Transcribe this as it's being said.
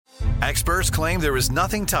Experts claim there is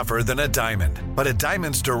nothing tougher than a diamond. But at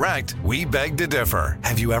Diamonds Direct, we beg to differ.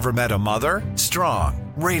 Have you ever met a mother?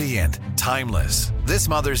 Strong, radiant, timeless. This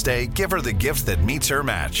Mother's Day, give her the gift that meets her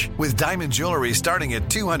match. With diamond jewelry starting at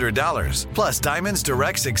 $200. Plus Diamonds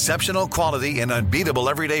Direct's exceptional quality and unbeatable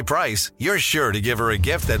everyday price, you're sure to give her a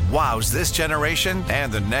gift that wows this generation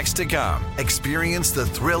and the next to come. Experience the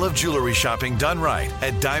thrill of jewelry shopping done right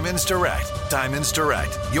at Diamonds Direct. Diamonds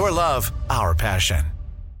Direct. Your love, our passion.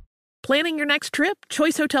 Planning your next trip?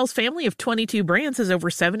 Choice Hotels' family of 22 brands has over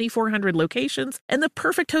 7,400 locations and the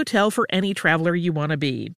perfect hotel for any traveler you want to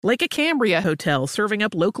be. Like a Cambria Hotel, serving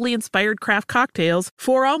up locally inspired craft cocktails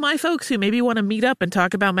for all my folks who maybe want to meet up and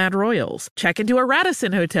talk about Mad Royals. Check into a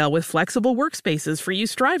Radisson Hotel with flexible workspaces for you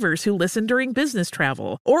strivers who listen during business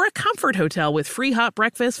travel. Or a Comfort Hotel with free hot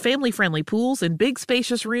breakfast, family-friendly pools, and big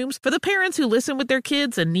spacious rooms for the parents who listen with their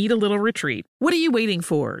kids and need a little retreat. What are you waiting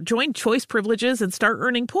for? Join Choice Privileges and start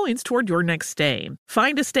earning points toward your next stay.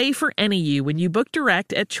 Find a stay for any you when you book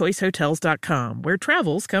direct at choicehotels.com, where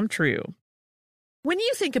travels come true. When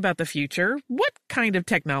you think about the future, what kind of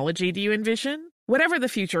technology do you envision? Whatever the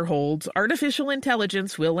future holds, artificial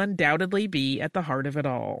intelligence will undoubtedly be at the heart of it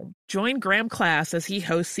all. Join Graham Class as he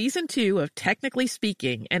hosts Season 2 of Technically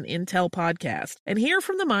Speaking, an Intel podcast, and hear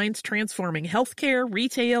from the minds transforming healthcare,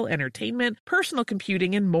 retail, entertainment, personal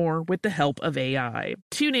computing, and more with the help of AI.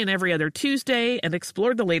 Tune in every other Tuesday and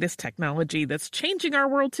explore the latest technology that's changing our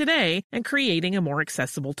world today and creating a more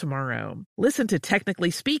accessible tomorrow. Listen to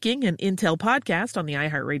Technically Speaking, an Intel podcast on the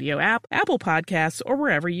iHeartRadio app, Apple Podcasts, or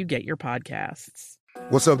wherever you get your podcasts.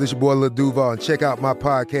 What's up, this your boy Lil Duval, and check out my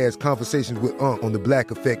podcast, Conversations with Unc, on the Black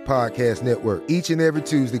Effect Podcast Network. Each and every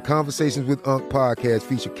Tuesday, Conversations with Unc podcast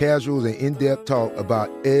feature casual and in-depth talk about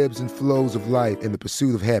ebbs and flows of life and the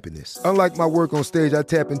pursuit of happiness. Unlike my work on stage, I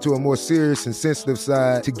tap into a more serious and sensitive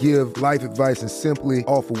side to give life advice and simply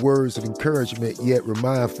offer words of encouragement, yet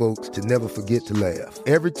remind folks to never forget to laugh.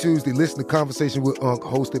 Every Tuesday, listen to Conversation with Unc,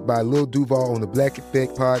 hosted by Lil Duval on the Black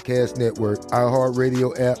Effect Podcast Network,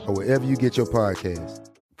 iHeartRadio app, or wherever you get your podcasts.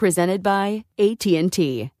 Presented by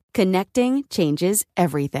AT&T. Connecting changes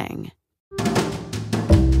everything.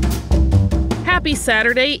 Happy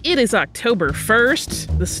Saturday. It is October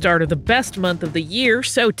 1st, the start of the best month of the year.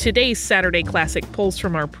 So today's Saturday Classic pulls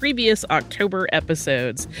from our previous October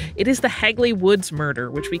episodes. It is the Hagley Woods murder,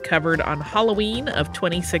 which we covered on Halloween of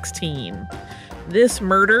 2016. This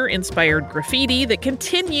murder inspired graffiti that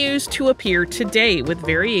continues to appear today with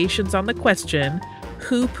variations on the question,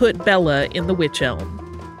 who put Bella in the wych elm?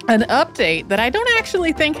 An update that I don't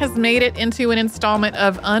actually think has made it into an installment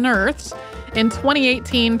of Unearthed. In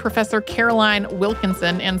 2018, Professor Caroline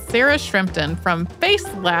Wilkinson and Sarah Shrimpton from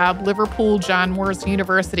Face Lab, Liverpool John Moores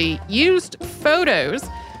University, used photos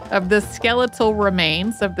of the skeletal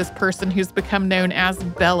remains of this person who's become known as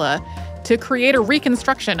Bella to create a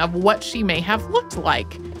reconstruction of what she may have looked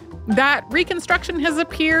like. That reconstruction has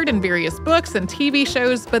appeared in various books and TV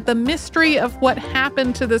shows, but the mystery of what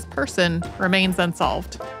happened to this person remains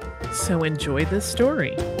unsolved. So enjoy this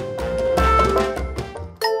story.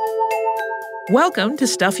 Welcome to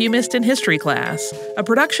Stuff You Missed in History Class, a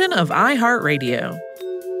production of iHeartRadio.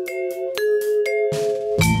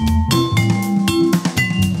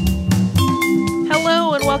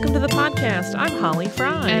 Hello and welcome to the podcast. I'm Holly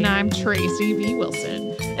Fry. And I'm Tracy V.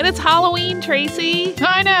 Wilson. And it's Halloween, Tracy.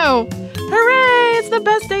 I know. Hooray! It's the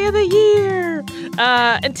best day of the year.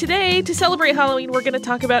 And today, to celebrate Halloween, we're going to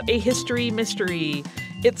talk about a history mystery.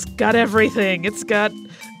 It's got everything. It's got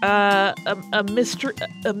a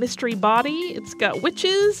mystery body. It's got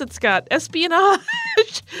witches. It's got espionage.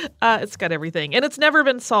 It's got everything. And it's never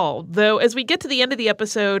been solved. Though, as we get to the end of the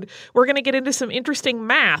episode, we're going to get into some interesting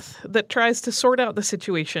math that tries to sort out the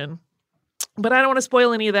situation. But I don't want to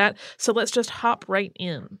spoil any of that, so let's just hop right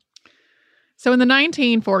in. So in the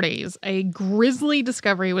 1940s, a grisly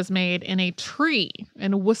discovery was made in a tree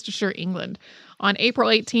in Worcestershire, England. On April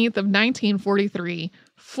 18th of 1943,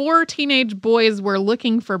 4 teenage boys were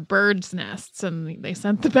looking for birds' nests, and they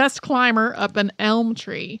sent the best climber up an elm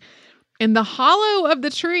tree. In the hollow of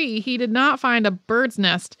the tree, he did not find a bird's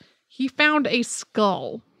nest. He found a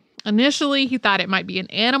skull. Initially, he thought it might be an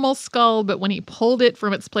animal skull, but when he pulled it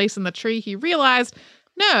from its place in the tree, he realized,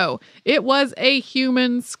 no, it was a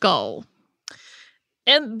human skull.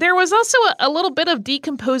 And there was also a little bit of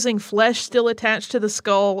decomposing flesh still attached to the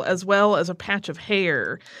skull, as well as a patch of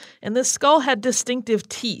hair. And this skull had distinctive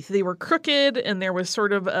teeth. They were crooked, and there was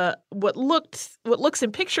sort of what looks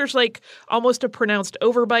in pictures like almost a pronounced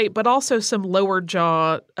overbite, but also some lower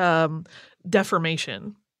jaw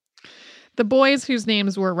deformation. The boys, whose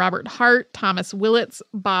names were Robert Hart, Thomas Willits,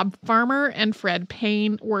 Bob Farmer, and Fred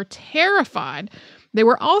Payne, were terrified. They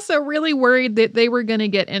were also really worried that they were going to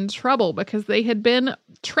get in trouble because they had been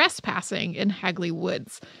trespassing in Hagley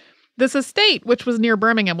Woods. This estate, which was near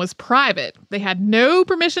Birmingham, was private. They had no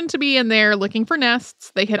permission to be in there looking for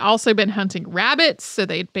nests. They had also been hunting rabbits, so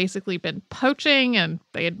they'd basically been poaching, and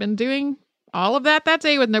they had been doing all of that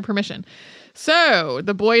day with no permission. So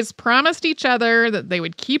the boys promised each other that they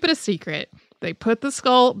would keep it a secret. They put the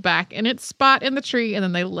skull back in its spot in the tree, and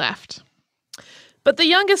then they left. But the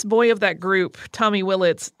youngest boy of that group, Tommy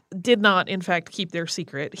Willits, did not, in fact, keep their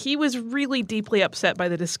secret. He was really deeply upset by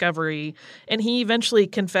the discovery, and he eventually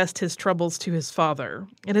confessed his troubles to his father.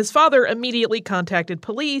 And his father immediately contacted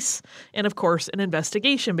police, and of course, an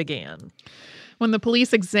investigation began. When the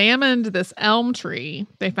police examined this elm tree,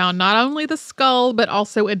 they found not only the skull, but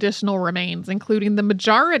also additional remains, including the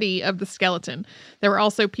majority of the skeleton. There were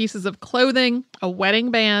also pieces of clothing, a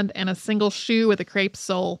wedding band, and a single shoe with a crepe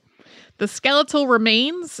sole. The skeletal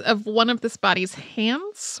remains of one of this body's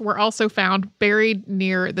hands were also found buried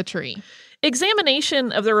near the tree.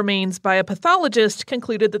 Examination of the remains by a pathologist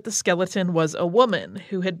concluded that the skeleton was a woman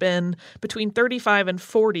who had been between 35 and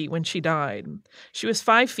 40 when she died. She was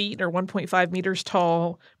 5 feet or 1.5 meters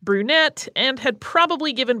tall, brunette, and had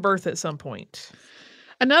probably given birth at some point.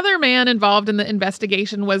 Another man involved in the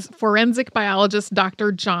investigation was forensic biologist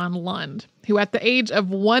Dr. John Lund, who at the age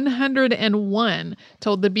of 101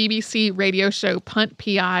 told the BBC radio show Punt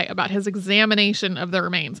PI about his examination of the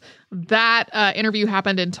remains. That interview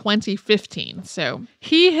happened in 2015. So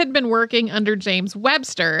he had been working under James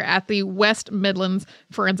Webster at the West Midlands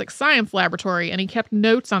Forensic Science Laboratory, and he kept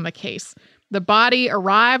notes on the case. The body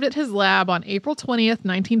arrived at his lab on April 20th,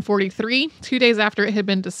 1943, 2 days after it had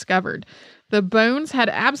been discovered. The bones had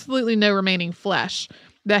absolutely no remaining flesh.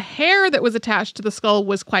 The hair that was attached to the skull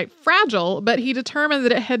was quite fragile, but he determined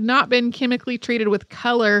that it had not been chemically treated with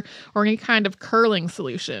color or any kind of curling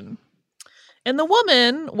solution. And the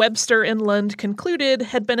woman, Webster and Lund concluded,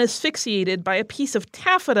 had been asphyxiated by a piece of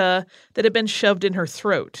taffeta that had been shoved in her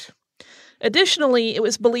throat. Additionally, it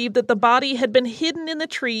was believed that the body had been hidden in the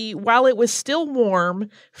tree while it was still warm,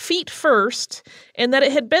 feet first, and that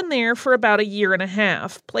it had been there for about a year and a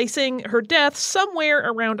half, placing her death somewhere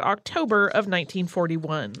around October of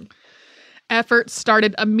 1941. Efforts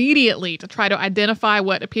started immediately to try to identify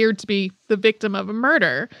what appeared to be the victim of a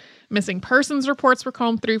murder. Missing persons reports were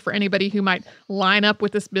combed through for anybody who might line up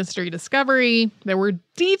with this mystery discovery. There were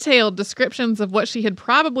detailed descriptions of what she had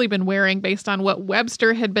probably been wearing based on what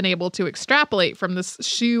Webster had been able to extrapolate from this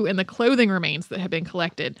shoe and the clothing remains that had been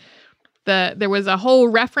collected. There was a whole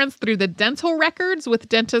reference through the dental records with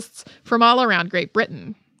dentists from all around Great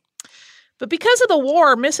Britain. But because of the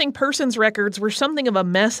war, missing persons records were something of a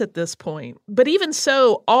mess at this point. But even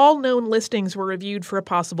so, all known listings were reviewed for a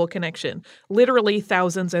possible connection. Literally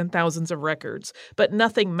thousands and thousands of records. But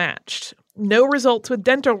nothing matched. No results with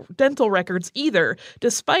dental records either,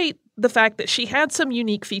 despite the fact that she had some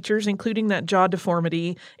unique features, including that jaw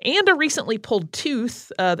deformity and a recently pulled tooth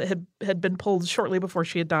that had been pulled shortly before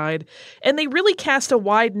she had died. And they really cast a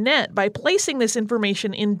wide net by placing this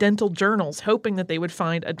information in dental journals, hoping that they would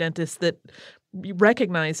find a dentist that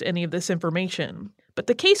recognized any of this information. But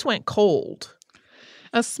the case went cold.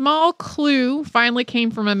 A small clue finally came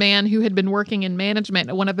from a man who had been working in management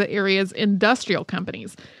at one of the area's industrial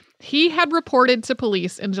companies. He had reported to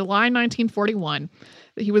police in July 1941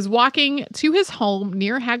 that he was walking to his home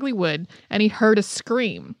near Hagley Wood and he heard a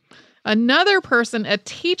scream. Another person, a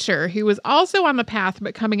teacher who was also on the path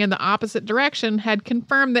but coming in the opposite direction, had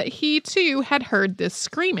confirmed that he too had heard this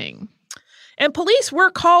screaming. And police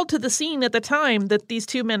were called to the scene at the time that these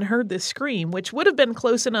two men heard this scream, which would have been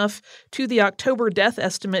close enough to the October death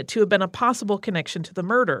estimate to have been a possible connection to the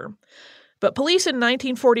murder. But police in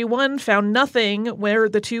 1941 found nothing where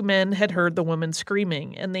the two men had heard the woman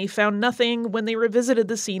screaming, and they found nothing when they revisited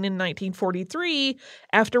the scene in 1943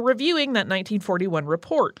 after reviewing that 1941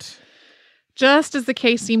 report. Just as the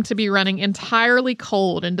case seemed to be running entirely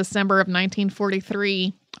cold in December of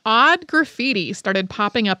 1943, odd graffiti started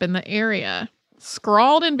popping up in the area.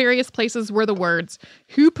 Scrawled in various places were the words,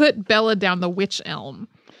 "Who put Bella down the wych elm?"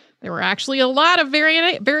 There were actually a lot of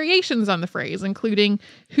variations on the phrase, including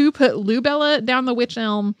 "Who put Lubella down the wych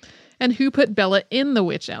elm?" and "Who put Bella in the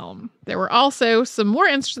wych elm?" There were also some more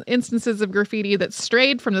instances of graffiti that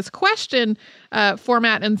strayed from this question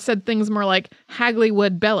format and said things more like "Hagley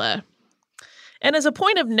Wood Bella." And as a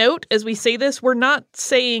point of note, as we say this, we're not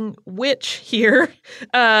saying witch here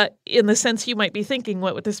in the sense you might be thinking,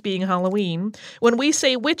 what with this being Halloween. When we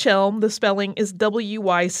say wych elm, the spelling is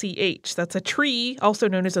W-Y-C-H. That's a tree, also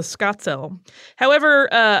known as a Scots elm. However,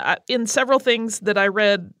 in several things that I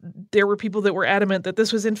read, there were people that were adamant that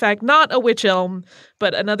this was in fact not a wych elm,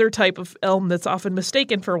 but another type of elm that's often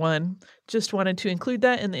mistaken for one. Just wanted to include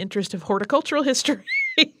that in the interest of horticultural history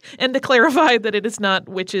and to clarify that it is not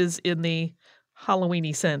witches in the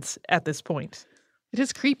Halloween-y sense at this point. It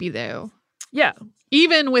is creepy, though. Yeah.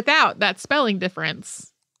 Even without that spelling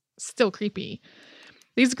difference, still creepy.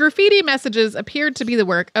 These graffiti messages appeared to be the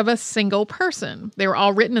work of a single person. They were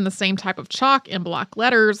all written in the same type of chalk in block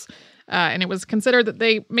letters, and it was considered that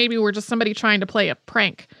they maybe were just somebody trying to play a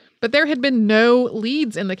prank. But there had been no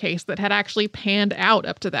leads in the case that had actually panned out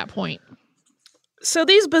up to that point. So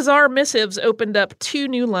these bizarre missives opened up two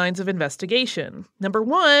new lines of investigation. Number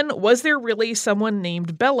one, was there really someone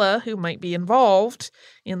named Bella who might be involved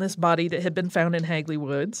in this body that had been found in Hagley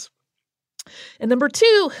Woods? And number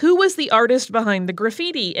two, who was the artist behind the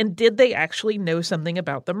graffiti, and did they actually know something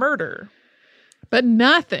about the murder? But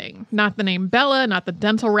nothing, not the name Bella, not the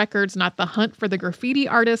dental records, not the hunt for the graffiti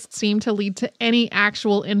artist seemed to lead to any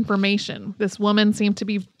actual information. This woman seemed to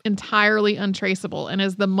be entirely untraceable. And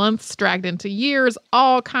as the months dragged into years,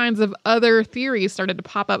 all kinds of other theories started to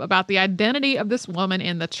pop up about the identity of this woman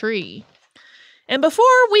in the tree. And before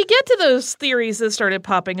we get to those theories that started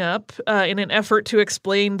popping up in an effort to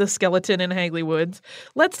explain the skeleton in Hagley Woods,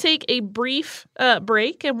 let's take a brief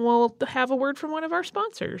break and we'll have a word from one of our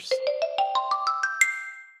sponsors.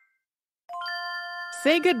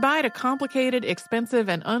 Say goodbye to complicated, expensive,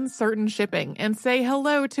 and uncertain shipping, and say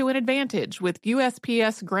hello to an advantage with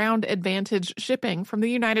USPS Ground Advantage shipping from the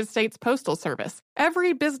United States Postal Service.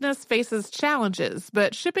 Every business faces challenges,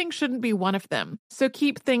 but shipping shouldn't be one of them. So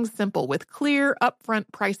keep things simple with clear, upfront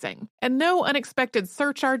pricing. And no unexpected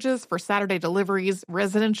surcharges for Saturday deliveries,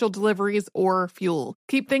 residential deliveries, or fuel.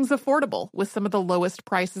 Keep things affordable with some of the lowest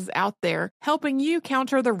prices out there, helping you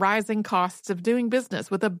counter the rising costs of doing business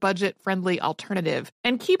with a budget-friendly alternative.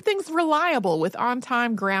 And keep things reliable with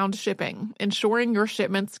on-time ground shipping, ensuring your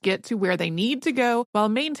shipments get to where they need to go while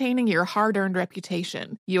maintaining your hard-earned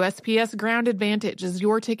reputation. USPS Ground Advantage is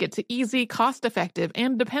your ticket to easy, cost-effective,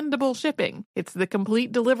 and dependable shipping. It's the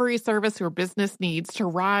complete delivery service your business needs to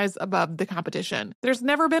rise above the competition. There's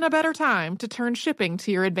never been a better time to turn shipping to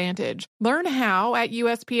your advantage. Learn how at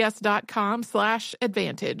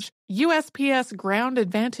USPS.com/advantage. USPS Ground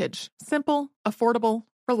Advantage. Simple, affordable,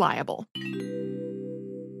 reliable.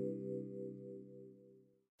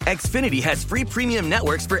 Xfinity has free premium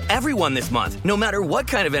networks for everyone this month, no matter what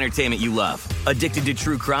kind of entertainment you love. Addicted to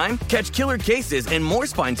true crime? Catch killer cases and more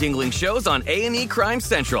spine-tingling shows on A&E Crime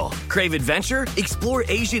Central. Crave adventure? Explore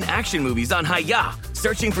Asian action movies on Hi-Ya.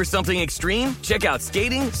 Searching for something extreme? Check out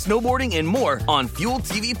skating, snowboarding, and more on Fuel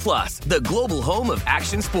TV Plus, the global home of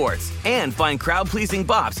action sports. And find crowd-pleasing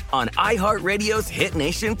bops on iHeartRadio's Hit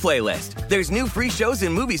Nation playlist. There's new free shows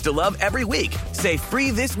and movies to love every week. Say free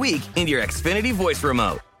this week in your Xfinity voice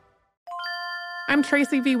remote. I'm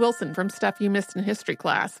Tracy V. Wilson from Stuff You Missed in History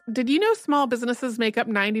class. Did you know small businesses make up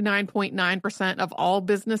 99.9% of all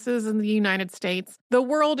businesses in the United States? The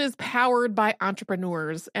world is powered by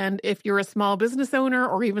entrepreneurs, and if you're a small business owner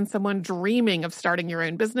or even someone dreaming of starting your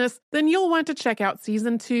own business, then you'll want to check out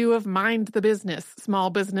Season 2 of Mind the Business, Small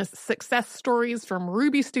Business Success Stories from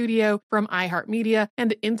Ruby Studio, from iHeartMedia,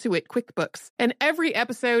 and Intuit QuickBooks. And every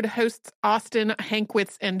episode, hosts Austin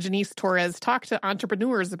Hankwitz and Janice Torres talk to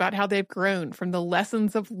entrepreneurs about how they've grown from the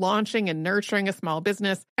lessons of launching and nurturing a small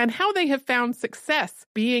business and how they have found success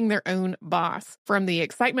being their own boss. From the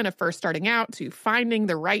excitement of first starting out to finding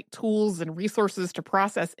the right tools and resources to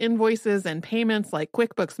process invoices and payments like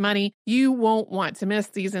QuickBooks Money, you won't want to miss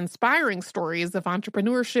these inspiring stories of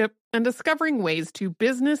entrepreneurship and discovering ways to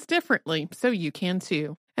business differently so you can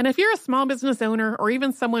too. And if you're a small business owner or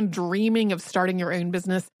even someone dreaming of starting your own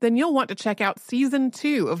business, then you'll want to check out Season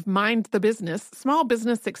 2 of Mind the Business, Small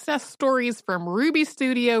Business Success Stories from Ruby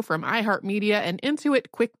Studio, from iHeartMedia, and Intuit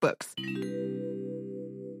QuickBooks.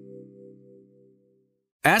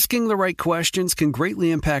 Asking the right questions can greatly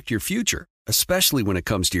impact your future, especially when it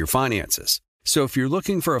comes to your finances. So if you're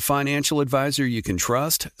looking for a financial advisor you can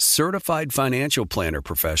trust, certified financial planner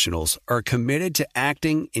professionals are committed to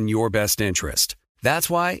acting in your best interest.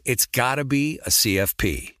 That's why it's gotta be a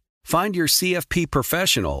CFP. Find your CFP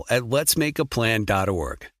professional at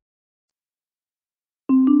letsmakeaplan.org.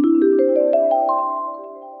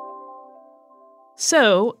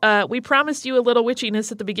 So, we promised you a little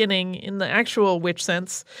witchiness at the beginning in the actual witch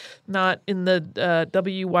sense, not in the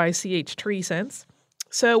WYCH tree sense.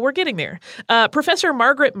 So we're getting there. Professor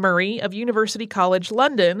Margaret Murray of University College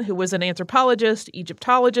London, who was an anthropologist,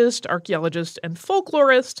 Egyptologist, archaeologist, and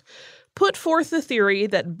folklorist, put forth the theory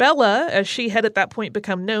that Bella, as she had at that point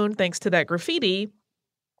become known thanks to that graffiti,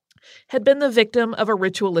 had been the victim of a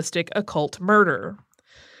ritualistic occult murder.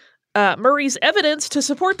 Murray's evidence to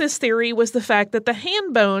support this theory was the fact that the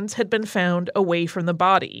hand bones had been found away from the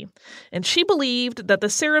body, and she believed that the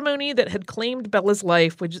ceremony that had claimed Bella's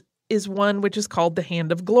life is one which is called the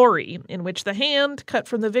Hand of Glory, in which the hand cut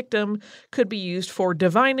from the victim could be used for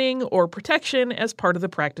divining or protection as part of the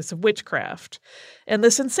practice of witchcraft. And the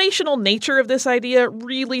sensational nature of this idea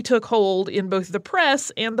really took hold in both the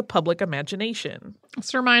press and the public imagination.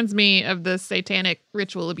 This reminds me of the satanic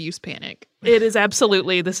ritual abuse panic. It is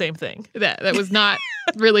absolutely the same thing. That was not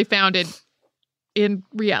really founded in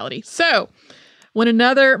reality. So, when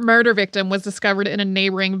another murder victim was discovered in a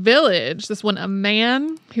neighboring village, this one a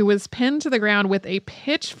man who was pinned to the ground with a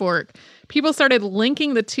pitchfork, people started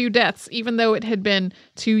linking the two deaths, even though it had been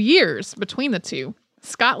 2 years between the two.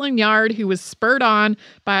 Scotland Yard, who was spurred on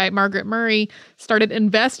by Margaret Murray, started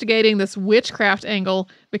investigating this witchcraft angle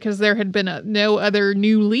because there had been no other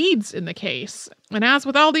new leads in the case. And as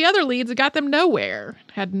with all the other leads, it got them nowhere.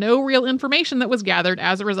 Had no real information that was gathered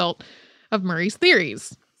as a result of Murray's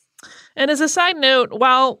theories. And as a side note,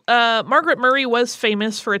 while Margaret Murray was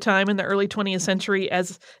famous for a time in the early 20th century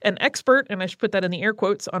as an expert, and I should put that in the air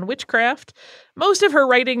quotes, on witchcraft, most of her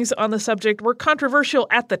writings on the subject were controversial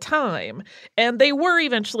at the time, and they were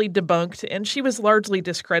eventually debunked, and she was largely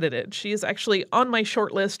discredited. She is actually on my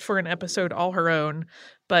short list for an episode all her own,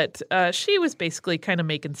 but she was basically kind of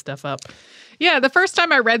making stuff up. Yeah, the first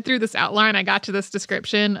time I read through this outline, I got to this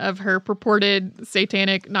description of her purported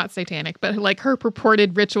not satanic, but like her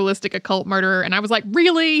purported ritualistic occult murderer. And I was like,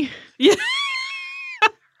 really? Yeah.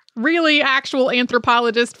 Really, actual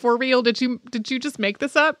anthropologist, for real? Did you just make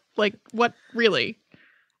this up? Like, what, really?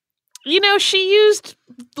 You know, she used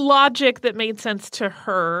logic that made sense to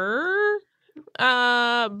her.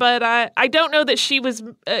 But I don't know that she was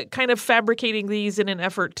kind of fabricating these in an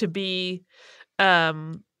effort to be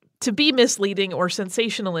misleading or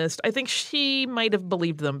sensationalist. I think she might have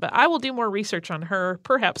believed them, but I will do more research on her,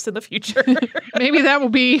 perhaps in the future. Maybe that will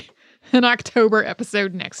be an October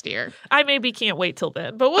episode next year. I maybe can't wait till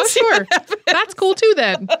then, but we'll see. Sure. That's cool too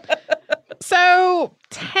then. So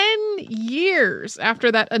 10 years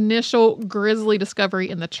after that initial grisly discovery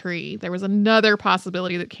in the tree, there was another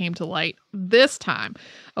possibility that came to light. This time,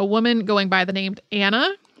 a woman going by the name Anna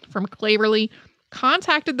from Claverley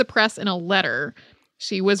contacted the press in a letter.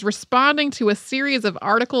 She was responding to a series of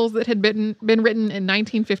articles that had been written in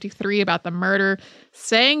 1953 about the murder,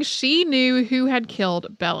 saying she knew who had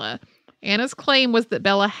killed Bella. Anna's claim was that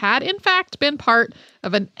Bella had, in fact, been part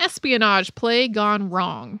of an espionage play gone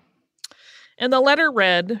wrong. And the letter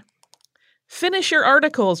read, "Finish your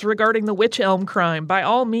articles regarding the Wych Elm crime by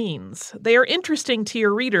all means. They are interesting to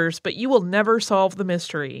your readers, but you will never solve the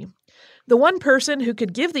mystery. The one person who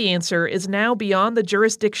could give the answer is now beyond the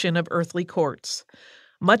jurisdiction of earthly courts.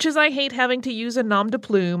 Much as I hate having to use a nom de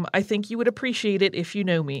plume, I think you would appreciate it if you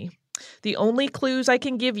know me. The only clues I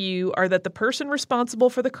can give you are that the person responsible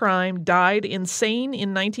for the crime died insane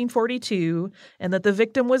in 1942 and that the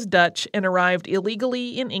victim was Dutch and arrived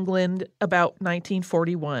illegally in England about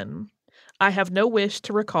 1941. I have no wish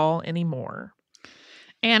to recall any more."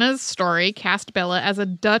 Anna's story cast Bella as a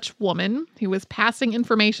Dutch woman who was passing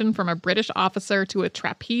information from a British officer to a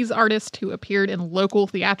trapeze artist who appeared in local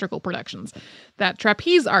theatrical productions. That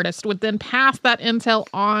trapeze artist would then pass that intel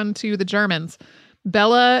on to the Germans.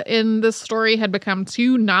 Bella in this story had become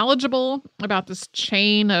too knowledgeable about this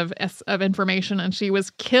chain of information, and she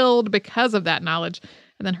was killed because of that knowledge.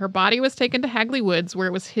 And then her body was taken to Hagley Woods, where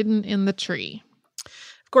it was hidden in the tree.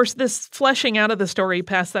 Of course, this fleshing out of the story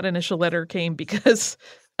past that initial letter came because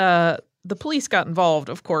the police got involved,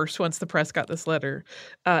 of course, once the press got this letter,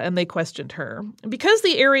 and they questioned her. Because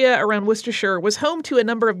the area around Worcestershire was home to a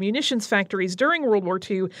number of munitions factories during World War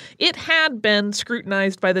II, it had been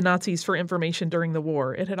scrutinized by the Nazis for information during the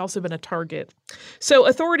war. It had also been a target. So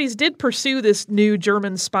authorities did pursue this new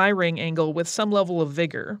German spy ring angle with some level of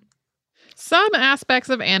vigor. Some aspects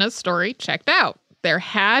of Anna's story checked out. There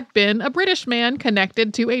had been a British man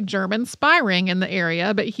connected to a German spy ring in the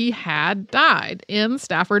area, but he had died in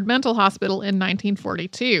Stafford Mental Hospital in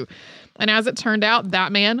 1942. And as it turned out,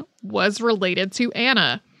 that man was related to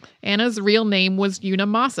Anna. Anna's real name was Una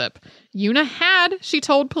Mossop. Una had, she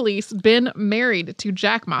told police, been married to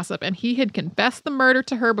Jack Mossop, and he had confessed the murder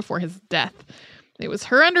to her before his death. It was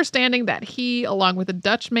her understanding that he, along with a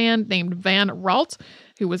Dutch man named Van Ralt,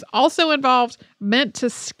 who was also involved, meant to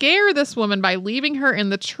scare this woman by leaving her in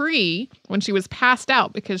the tree when she was passed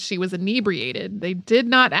out because she was inebriated. They did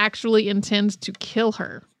not actually intend to kill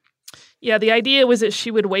her. Yeah, the idea was that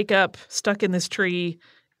she would wake up stuck in this tree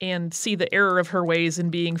and see the error of her ways in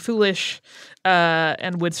being foolish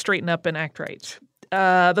and would straighten up and act right.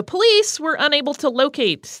 The police were unable to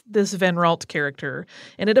locate this Van Ralt character,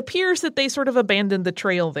 and it appears that they sort of abandoned the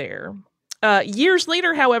trail there. Years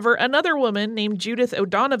later, however, another woman named Judith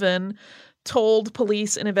O'Donovan told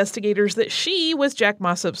police and investigators that she was Jack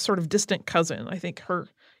Mossop's sort of distant cousin. I think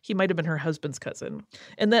he might have been her husband's cousin,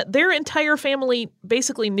 and that their entire family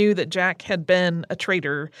basically knew that Jack had been a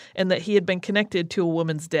traitor and that he had been connected to a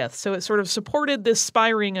woman's death. So it sort of supported this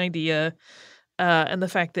spying idea and the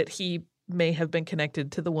fact that he may have been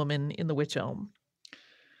connected to the woman in the Wych Elm.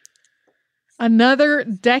 Another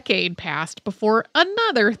decade passed before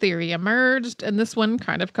another theory emerged, and this one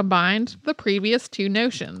kind of combined the previous two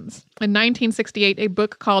notions. In 1968, a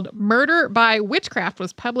book called Murder by Witchcraft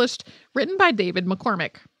was published, written by David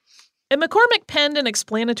McCormick. And McCormick penned an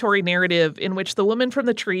explanatory narrative in which the woman from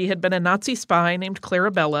the tree had been a Nazi spy named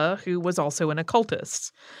Clarabella, who was also an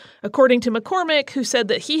occultist. According to McCormick, who said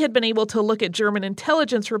that he had been able to look at German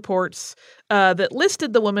intelligence reports that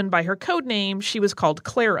listed the woman by her code name, she was called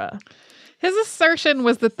Clara. His assertion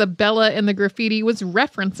was that the Bella in the graffiti was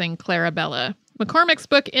referencing Clarabella. McCormick's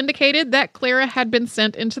book indicated that Clara had been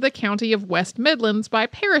sent into the county of West Midlands by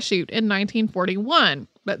parachute in 1941,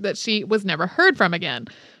 but that she was never heard from again.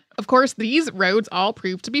 Of course, these roads all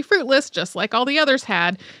proved to be fruitless, just like all the others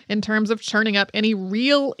had, in terms of churning up any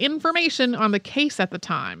real information on the case at the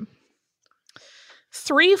time.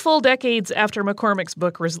 3 full decades after McCormick's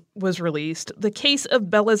book was released, the case of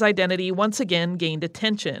Bella's identity once again gained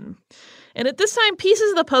attention. And at this time,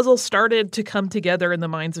 pieces of the puzzle started to come together in the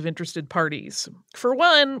minds of interested parties. For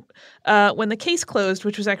one, when the case closed,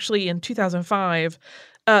 which was actually in 2005,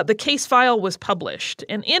 the case file was published,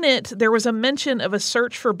 and in it, there was a mention of a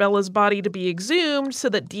search for Bella's body to be exhumed so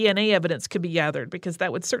that DNA evidence could be gathered, because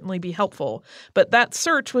that would certainly be helpful. But that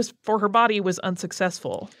search for her body was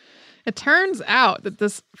unsuccessful. It turns out that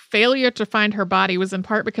this failure to find her body was in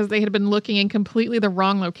part because they had been looking in completely the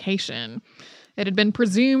wrong location. It had been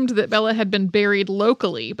presumed that Bella had been buried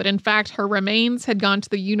locally, but in fact, her remains had gone to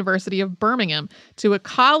the University of Birmingham to a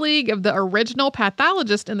colleague of the original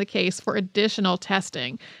pathologist in the case for additional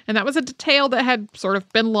testing. And that was a detail that had sort of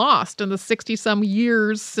been lost in the 60-some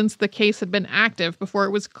years since the case had been active before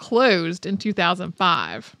it was closed in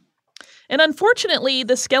 2005. And unfortunately,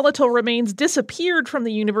 the skeletal remains disappeared from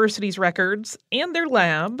the university's records and their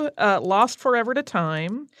lab, lost forever to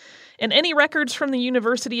time. And any records from the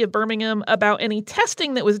University of Birmingham about any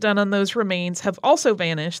testing that was done on those remains have also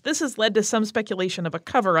vanished. This has led to some speculation of a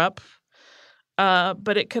cover-up,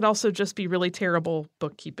 but it could also just be really terrible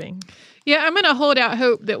bookkeeping. Yeah, I'm going to hold out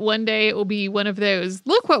hope that one day it will be one of those,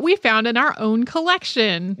 look what we found in our own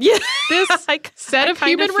collection. Yeah. This set of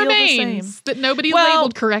human remains that nobody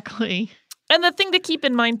labeled correctly. And the thing to keep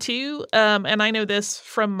in mind, too, and I know this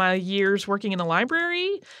from my years working in a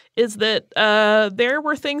library, is that there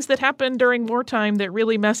were things that happened during wartime that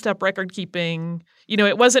really messed up record keeping. You know,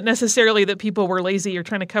 it wasn't necessarily that people were lazy or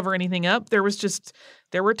trying to cover anything up. There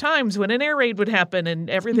were times when an air raid would happen and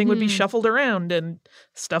everything would be shuffled around and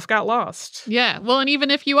stuff got lost. Yeah, well, and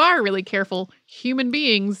even if you are really careful, human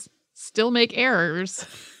beings still make errors.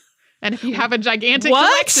 And if you have a gigantic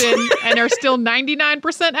collection and are still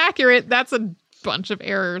 99% accurate, that's a bunch of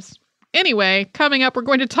errors. Anyway, coming up, we're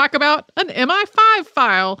going to talk about an MI5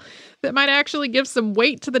 file that might actually give some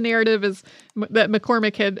weight to the narrative that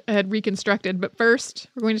McCormick had reconstructed. But first,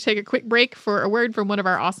 we're going to take a quick break for a word from one of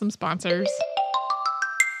our awesome sponsors.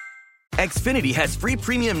 Xfinity has free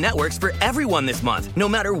premium networks for everyone this month, no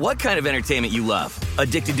matter what kind of entertainment you love.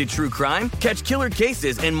 Addicted to true crime? Catch killer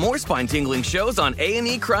cases and more spine-tingling shows on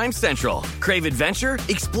A&E Crime Central. Crave adventure?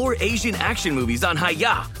 Explore Asian action movies on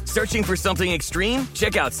Hi-Ya. Searching for something extreme?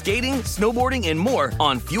 Check out skating, snowboarding, and more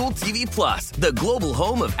on Fuel TV Plus, the global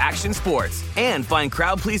home of action sports. And find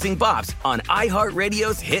crowd-pleasing bops on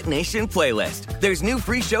iHeartRadio's Hit Nation playlist. There's new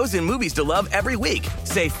free shows and movies to love every week.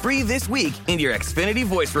 Say free this week in your Xfinity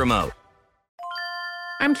voice remote.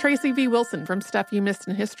 I'm Tracy V. Wilson from Stuff You Missed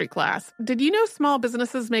in History class. Did you know small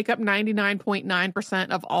businesses make up 99.9%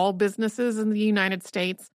 of all businesses in the United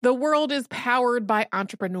States? The world is powered by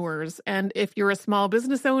entrepreneurs, and if you're a small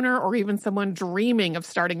business owner or even someone dreaming of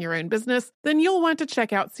starting your own business, then you'll want to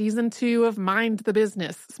check out Season 2 of Mind the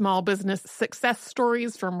Business, small business success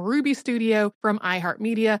stories from Ruby Studio, from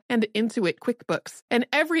iHeartMedia, and Intuit QuickBooks. And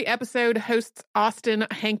every episode, hosts Austin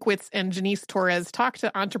Hankwitz and Janice Torres talk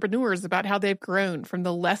to entrepreneurs about how they've grown from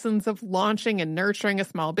the lessons of launching and nurturing a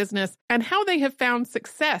small business and how they have found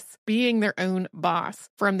success being their own boss.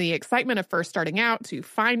 From the excitement of first starting out to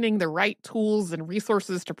finding the right tools and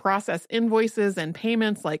resources to process invoices and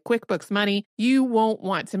payments like QuickBooks Money, you won't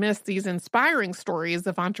want to miss these inspiring stories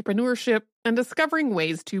of entrepreneurship and discovering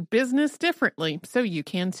ways to business differently so you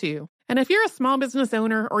can too. And if you're a small business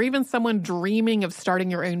owner or even someone dreaming of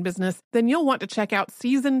starting your own business, then you'll want to check out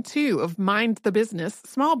Season 2 of Mind the Business,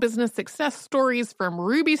 small business success stories from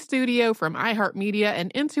Ruby Studio, from iHeartMedia,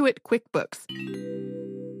 and Intuit QuickBooks.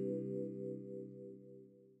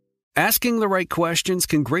 Asking the right questions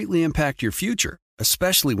can greatly impact your future,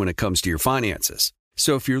 especially when it comes to your finances.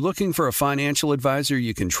 So if you're looking for a financial advisor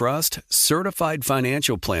you can trust, certified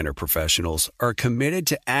financial planner professionals are committed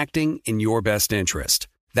to acting in your best interest.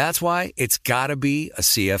 That's why it's gotta be a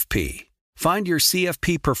CFP. Find your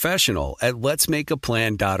CFP professional at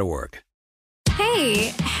letsmakeaplan.org.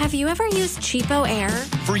 Hey, have you ever used Cheapo Air?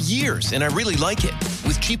 For years, and I really like it.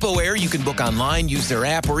 With Cheapo Air, you can book online, use their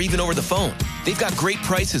app, or even over the phone. They've got great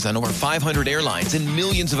prices on over 500 airlines and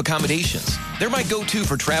millions of accommodations. They're my go-to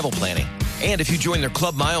for travel planning. And if you join their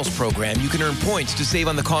Club Miles program, you can earn points to save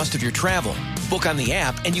on the cost of your travel. Book on the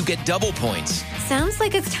app and you get double points. Sounds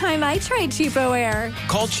like it's time I tried Cheapo Air.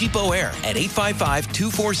 Call Cheapo Air at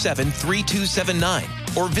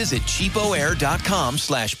 855-247-3279 or visit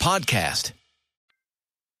cheapoair.com/podcast.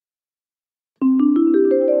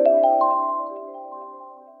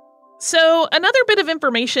 So, another bit of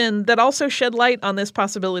information that also shed light on this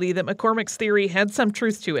possibility that McCormick's theory had some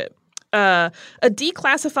truth to it. A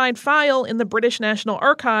declassified file in the British National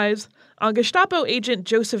Archives on Gestapo agent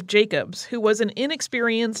Joseph Jacobs, who was an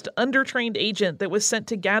inexperienced, undertrained agent that was sent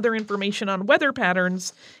to gather information on weather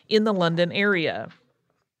patterns in the London area.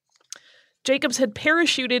 Jacobs had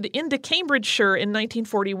parachuted into Cambridgeshire in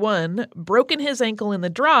 1941, broken his ankle in the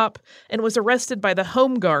drop, and was arrested by the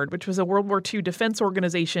Home Guard, which was a World War II defense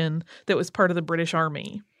organization that was part of the British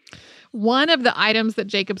Army. One of the items that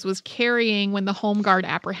Jacobs was carrying when the Home Guard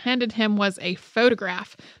apprehended him was a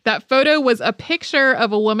photograph. That photo was a picture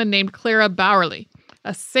of a woman named Clara Bowerly,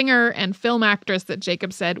 a singer and film actress that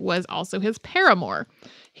Jacobs said was also his paramour.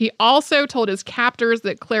 He also told his captors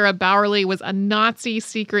that Clara Bowerly was a Nazi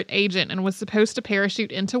secret agent and was supposed to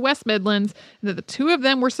parachute into West Midlands, and that the two of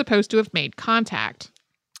them were supposed to have made contact.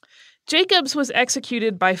 Jacobs was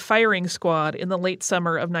executed by firing squad in the late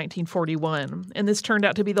summer of 1941, and this turned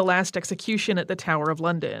out to be the last execution at the Tower of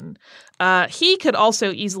London. He could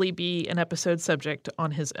also easily be an episode subject on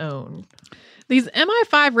his own. These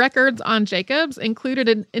MI5 records on Jacobs included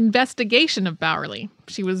an investigation of Bowerly.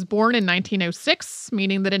 She was born in 1906,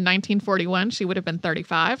 meaning that in 1941 she would have been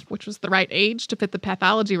 35, which was the right age to fit the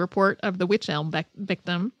pathology report of the Wych Elm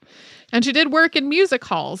victim. And she did work in music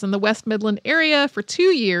halls in the West Midland area for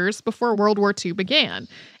 2 years before World War II began.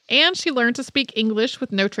 And she learned to speak English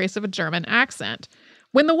with no trace of a German accent.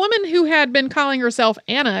 When the woman who had been calling herself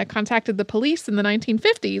Anna contacted the police in the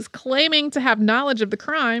 1950s, claiming to have knowledge of the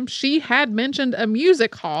crime, she had mentioned a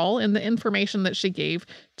music hall in the information that she gave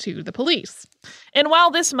to the police. And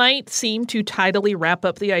while this might seem to tidily wrap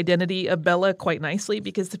up the identity of Bella quite nicely,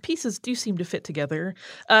 because the pieces do seem to fit together,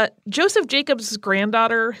 Joseph Jacobs'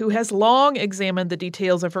 granddaughter, who has long examined the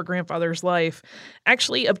details of her grandfather's life,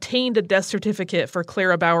 actually obtained a death certificate for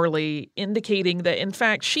Clara Bowerly, indicating that, in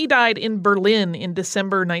fact, she died in Berlin in December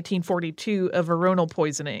 1942 of veronal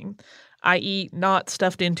poisoning, i.e. not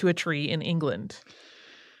stuffed into a tree in England.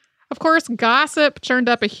 Of course, gossip churned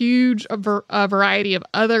up a huge variety of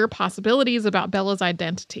other possibilities about Bella's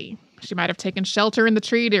identity. She might have taken shelter in the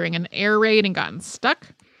tree during an air raid and gotten stuck.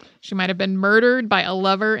 She might have been murdered by a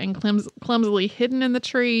lover and clumsily hidden in the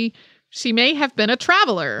tree. She may have been a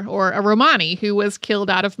traveler or a Romani who was killed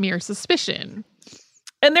out of mere suspicion.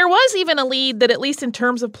 And there was even a lead that, at least in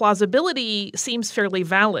terms of plausibility, seems fairly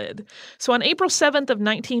valid. So on April 7th of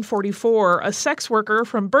 1944, a sex worker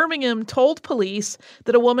from Birmingham told police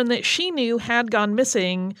that a woman that she knew had gone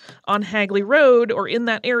missing on Hagley Road or in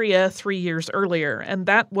that area 3 years earlier, and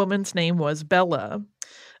that woman's name was Bella.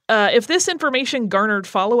 If this information garnered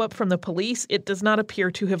follow-up from the police, it does not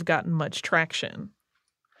appear to have gotten much traction.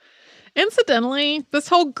 Incidentally, this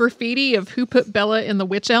whole graffiti of who put Bella in the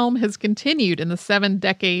witch elm has continued in the 7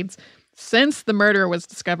 decades since the murder was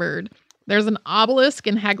discovered. There's an obelisk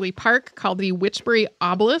in Hagley Park called the Witchbury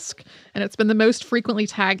Obelisk, and it's been the most frequently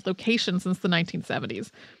tagged location since the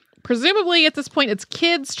 1970s. Presumably, at this point, it's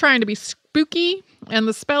kids trying to be spooky, and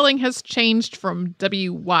the spelling has changed from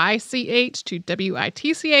W-Y-C-H to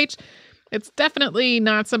W-I-T-C-H. It's definitely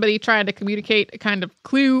not somebody trying to communicate a kind of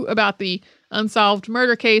clue about the unsolved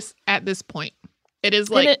murder case at this point. It is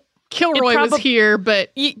like Kilroy was here,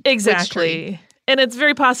 but exactly. And it's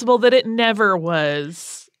very possible that it never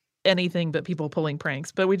was anything but people pulling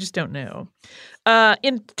pranks, but we just don't know.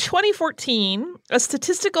 In 2014, a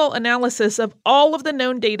statistical analysis of all of the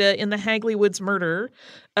known data in the Hagley Woods murder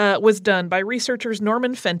was done by researchers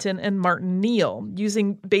Norman Fenton and Martin Neal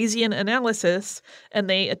using Bayesian analysis, and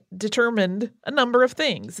they determined a number of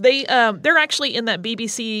things. They're actually in that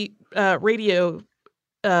BBC radio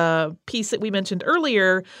piece that we mentioned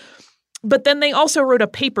earlier. But then they also wrote a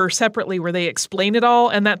paper separately where they explain it all,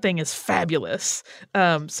 and that thing is fabulous.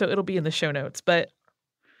 So it'll be in the show notes. But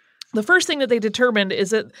the first thing that they determined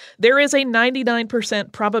is that there is a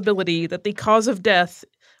 99% probability that the cause of death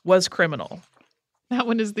was criminal. That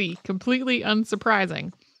one is the completely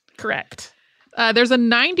unsurprising. Correct. There's a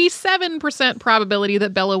 97% probability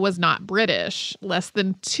that Bella was not British, less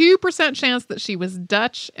than 2% chance that she was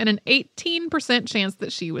Dutch, and an 18% chance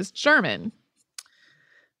that she was German.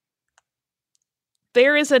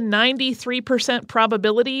 There is a 93%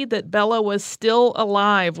 probability that Bella was still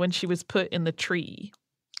alive when she was put in the tree.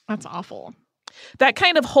 That's awful. That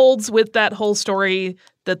kind of holds with that whole story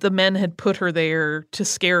that the men had put her there to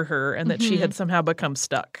scare her and that she had somehow become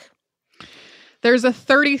stuck. There's a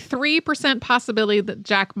 33% possibility that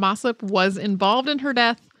Jack Mossop was involved in her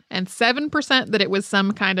death and 7% that it was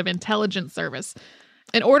some kind of intelligence service.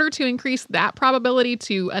 In order to increase that probability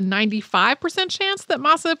to a 95% chance that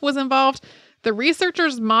Mossop was involved, the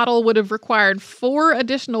researchers' model would have required 4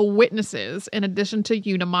 additional witnesses in addition to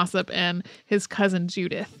Una Mossop and his cousin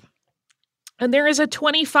Judith. And there is a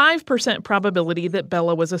 25% probability that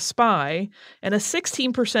Bella was a spy and a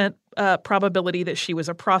 16% probability that she was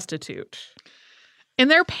a prostitute. In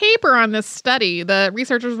their paper on this study, the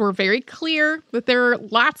researchers were very clear that there are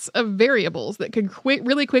lots of variables that could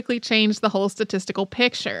really quickly change the whole statistical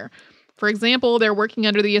picture. For example, they're working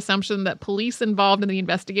under the assumption that police involved in the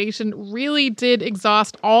investigation really did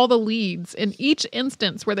exhaust all the leads in each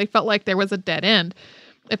instance where they felt like there was a dead end.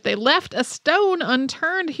 If they left a stone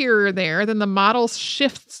unturned here or there, then the model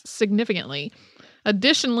shifts significantly.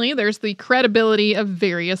 Additionally, there's the credibility of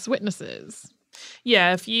various witnesses.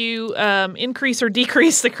 Yeah, if you increase or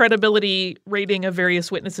decrease the credibility rating of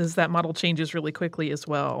various witnesses, that model changes really quickly as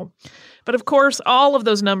well. But of course, all of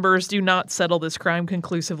those numbers do not settle this crime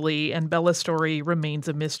conclusively, and Bella's story remains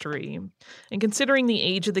a mystery. And considering the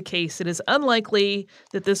age of the case, it is unlikely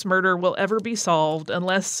that this murder will ever be solved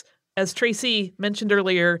unless, as Tracy mentioned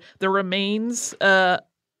earlier, the remains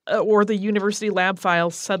or the university lab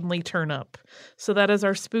files suddenly turn up. So that is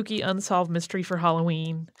our spooky unsolved mystery for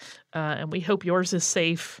Halloween. And we hope yours is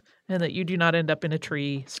safe and that you do not end up in a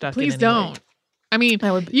tree stuck in any way. Please don't. I mean,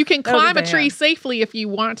 you can climb a tree safely if you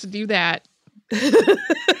want to do that.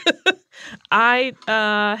 I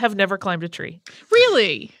have never climbed a tree.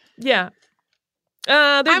 Really? Yeah.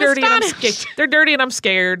 They're dirty and I'm scared. They're dirty and I'm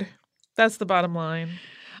scared. That's the bottom line.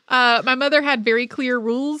 My mother had very clear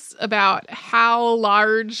rules about how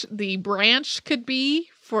large the branch could be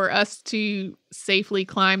for us to safely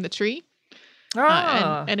climb the tree.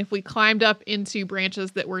 And if we climbed up into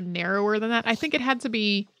branches that were narrower than that, I think it had to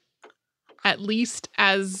be at least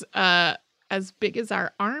as big as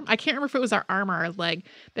our arm. I can't remember if it was our arm or our leg.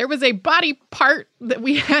 There was a body part that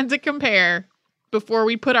we had to compare before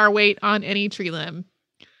we put our weight on any tree limb.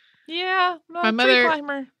 Yeah, tree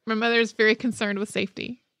climber. My mother is very concerned with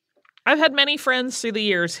safety. I've had many friends through the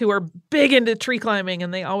years who are big into tree climbing,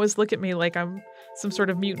 and they always look at me like I'm some sort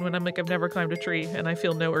of mutant when I'm like, I've never climbed a tree, and I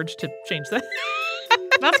feel no urge to change that.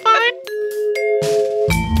 That's fine.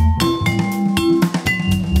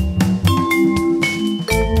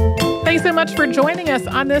 Thanks so much for joining us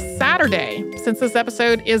on this Saturday. Since this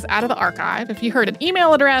episode is out of the archive, if you heard an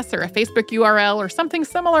email address or a Facebook URL or something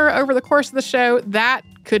similar over the course of the show, that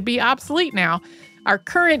could be obsolete now. Our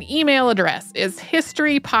current email address is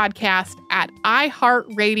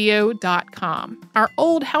historypodcast@iheartradio.com. Our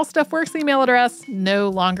old How Stuff Works email address no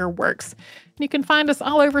longer works. You can find us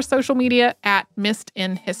all over social media at Missed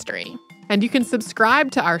in History. And you can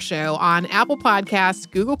subscribe to our show on Apple Podcasts,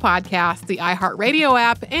 Google Podcasts, the iHeartRadio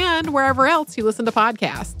app, and wherever else you listen to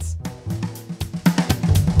podcasts.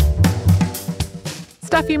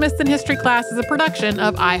 Stuff You Missed in History Class is a production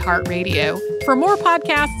of iHeartRadio. For more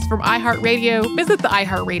podcasts from iHeartRadio, visit the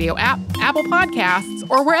iHeartRadio app, Apple Podcasts,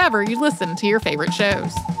 or wherever you listen to your favorite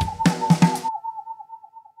shows.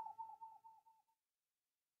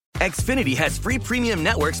 Xfinity has free premium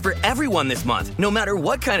networks for everyone this month, no matter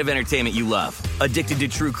what kind of entertainment you love. Addicted to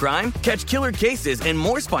true crime? Catch killer cases and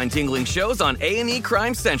more spine-tingling shows on A&E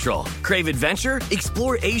Crime Central. Crave adventure?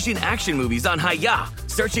 Explore Asian action movies on Hi-YAH.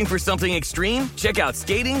 Searching for something extreme? Check out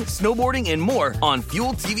skating, snowboarding, and more on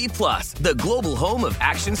Fuel TV Plus, the global home of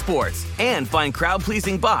action sports. And find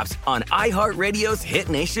crowd-pleasing bops on iHeartRadio's Hit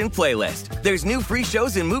Nation playlist. There's new free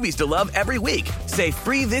shows and movies to love every week. Say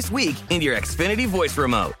free this week in your Xfinity voice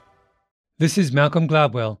remote. This is Malcolm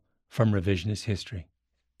Gladwell from Revisionist History.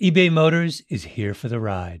 eBay Motors is here for the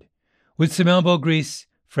ride. With some elbow grease,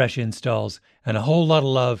 fresh installs, and a whole lot of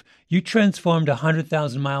love, you transformed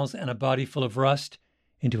 100,000 miles and a body full of rust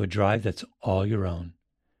into a drive that's all your own.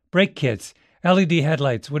 Brake kits, LED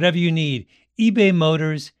headlights, whatever you need, eBay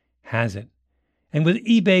Motors has it. And with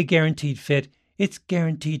eBay Guaranteed Fit, it's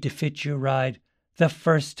guaranteed to fit your ride the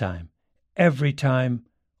first time, every time,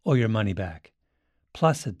 or your money back.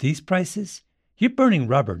 Plus, at these prices, you're burning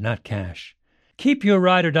rubber, not cash. Keep your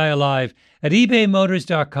ride or die alive at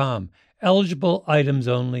ebaymotors.com. Eligible items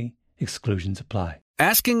only. Exclusions apply.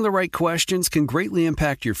 Asking the right questions can greatly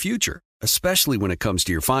impact your future, especially when it comes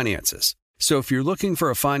to your finances. So if you're looking for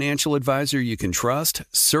a financial advisor you can trust,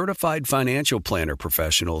 certified financial planner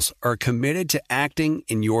professionals are committed to acting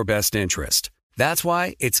in your best interest. That's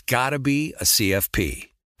why it's got to be a CFP.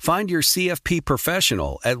 Find your CFP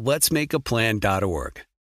professional at letsmakeaplan.org.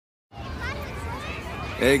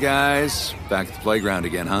 Hey guys, back at the playground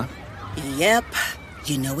again, huh? Yep.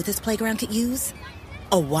 You know what this playground could use?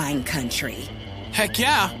 A wine country. Heck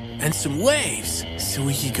yeah, and some waves so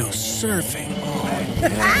we could go surfing. Oh,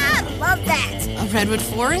 yeah. Love that. A redwood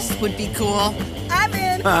forest would be cool. I'm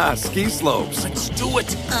in. Ski slopes. Let's do it.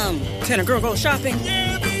 Can a girl go shopping?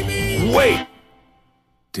 Yeah, baby. Wait.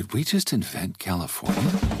 Did we just invent California?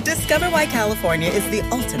 Discover why California is the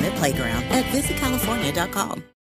ultimate playground at visitcalifornia.com.